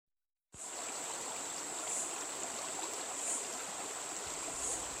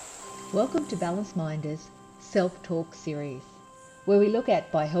Welcome to Balanced Minders Self-Talk series, where we look at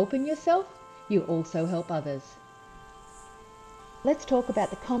by helping yourself, you also help others. Let's talk about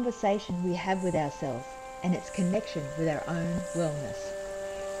the conversation we have with ourselves and its connection with our own wellness.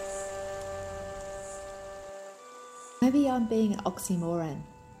 Maybe I'm being an oxymoron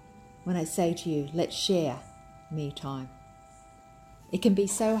when I say to you, let's share me time. It can be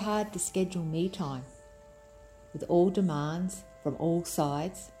so hard to schedule me time with all demands from all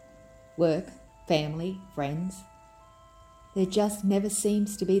sides, work, family, friends. There just never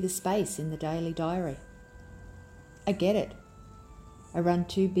seems to be the space in the daily diary. I get it. I run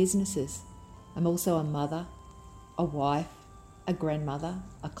 2 businesses. I'm also a mother, a wife, a grandmother,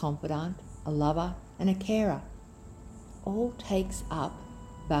 a confidant, a lover, and a carer. All takes up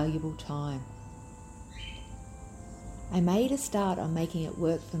valuable time. I made a start on making it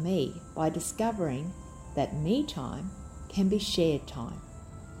work for me by discovering that me time can be shared time.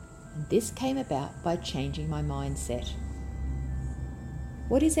 And this came about by changing my mindset.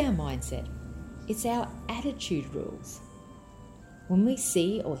 What is our mindset? It's our attitude rules. When we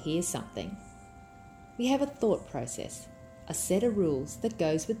see or hear something, we have a thought process, a set of rules that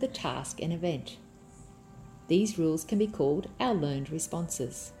goes with the task and event. These rules can be called our learned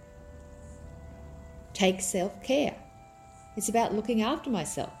responses. Take self-care. It's about looking after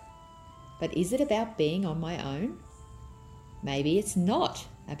myself. But is it about being on my own? Maybe it's not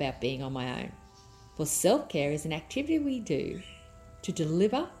about being on my own. For self-care is an activity we do to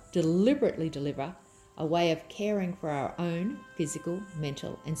deliberately deliver a way of caring for our own physical,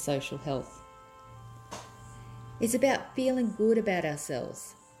 mental, and social health. It's about feeling good about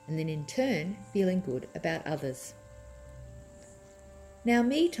ourselves and then in turn feeling good about others. Now,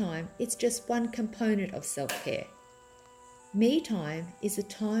 me time, it's just one component of self-care. Me time is the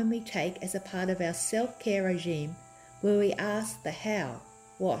time we take as a part of our self-care regime where we ask the how,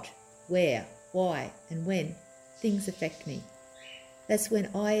 what, where, why, and when things affect me. That's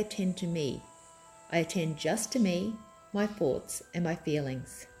when I attend to me. I attend just to me, my thoughts, and my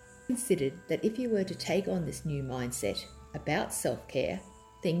feelings. Considered that if you were to take on this new mindset about self-care,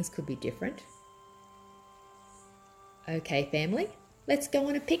 things could be different. Okay, family, let's go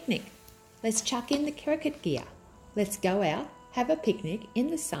on a picnic. Let's chuck in the cricket gear. Let's go out, have a picnic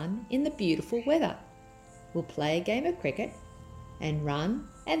in the sun in the beautiful weather. We'll play a game of cricket and run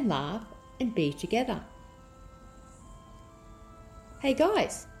and laugh and be together. Hey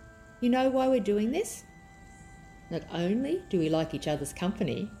guys, you know why we're doing this? Not only do we like each other's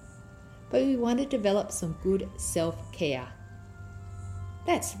company, but we want to develop some good self-care.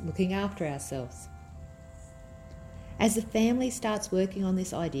 That's looking after ourselves. As the family starts working on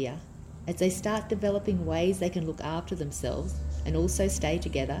this idea, as they start developing ways they can look after themselves and also stay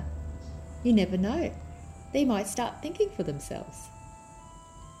together, you never know. They might start thinking for themselves.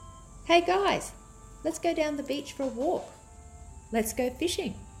 Hey guys, let's go down the beach for a walk. Let's go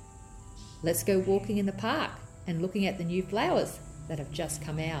fishing. Let's go walking in the park and looking at the new flowers that have just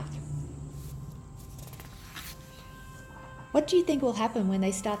come out. What do you think will happen when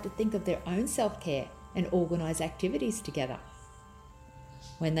they start to think of their own self-care and organise activities together?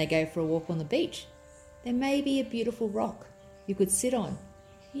 When they go for a walk on the beach, there may be a beautiful rock you could sit on.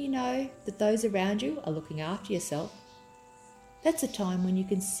 You know that those around you are looking after yourself. That's a time when you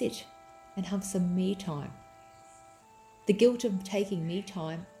can sit and have some me time. The guilt of taking me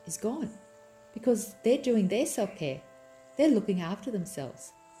time is gone because they're doing their self-care. They're looking after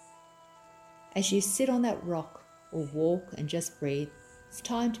themselves. As you sit on that rock or walk and just breathe, it's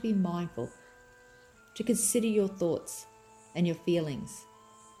time to be mindful, to consider your thoughts and your feelings.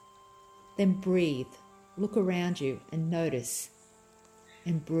 Then breathe, look around you and notice,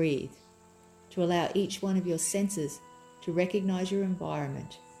 and breathe to allow each one of your senses to recognize your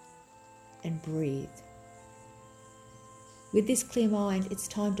environment, and breathe. With this clear mind, it's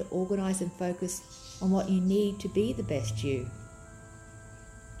time to organize and focus on what you need to be the best you.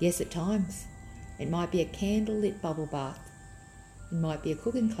 Yes, at times, it might be a candle-lit bubble bath. It might be a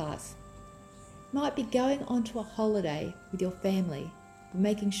cooking class. It might be going onto a holiday with your family, but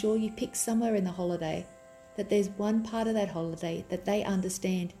making sure you pick somewhere in the holiday that there's one part of that holiday that they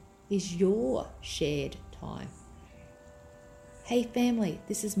understand is your shared time. Hey family,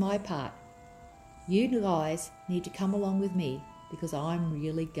 this is my part. You guys need to come along with me because I'm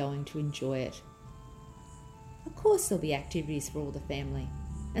really going to enjoy it. Of course there'll be activities for all the family,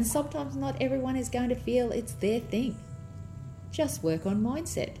 and sometimes not everyone is going to feel it's their thing. Just work on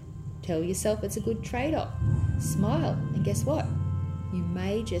mindset. Tell yourself it's a good trade-off. Smile, and guess what? You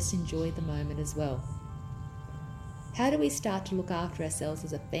may just enjoy the moment as well. How do we start to look after ourselves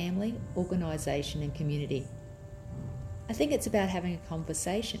as a family, organisation and community? I think it's about having a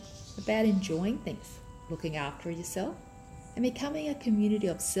conversation, about enjoying things, looking after yourself, and becoming a community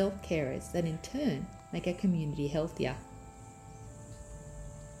of self-carers that in turn make our community healthier.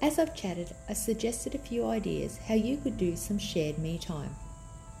 As I've chatted, I suggested a few ideas how you could do some shared me time,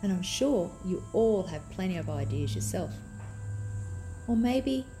 and I'm sure you all have plenty of ideas yourself. Or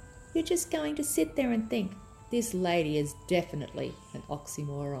maybe you're just going to sit there and think, this lady is definitely an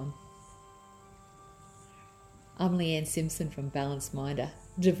oxymoron. I'm Leanne Simpson from Balanced Minder,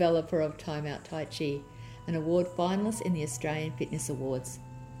 developer of Time Out Tai Chi, an award finalist in the Australian Fitness Awards.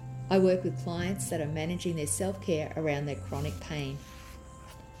 I work with clients that are managing their self-care around their chronic pain.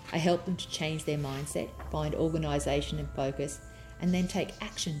 I help them to change their mindset, find organisation and focus, and then take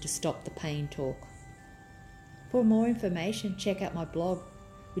action to stop the pain talk. For more information, check out my blog,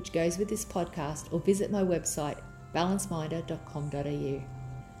 which goes with this podcast, or visit my website, balancedminder.com.au.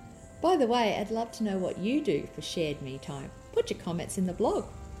 By the way, I'd love to know what you do for shared me time. Put your comments in the blog.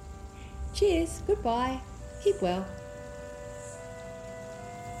 Cheers, goodbye, keep well.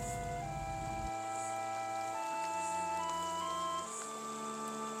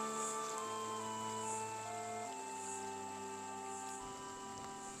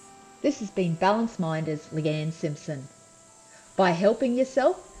 This has been Balanced Minder's Leanne Simpson. By helping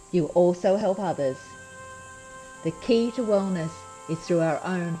yourself, you also help others. The key to wellness is through our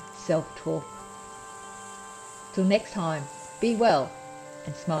own self-talk. Till next time, be well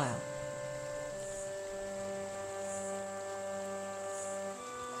and smile.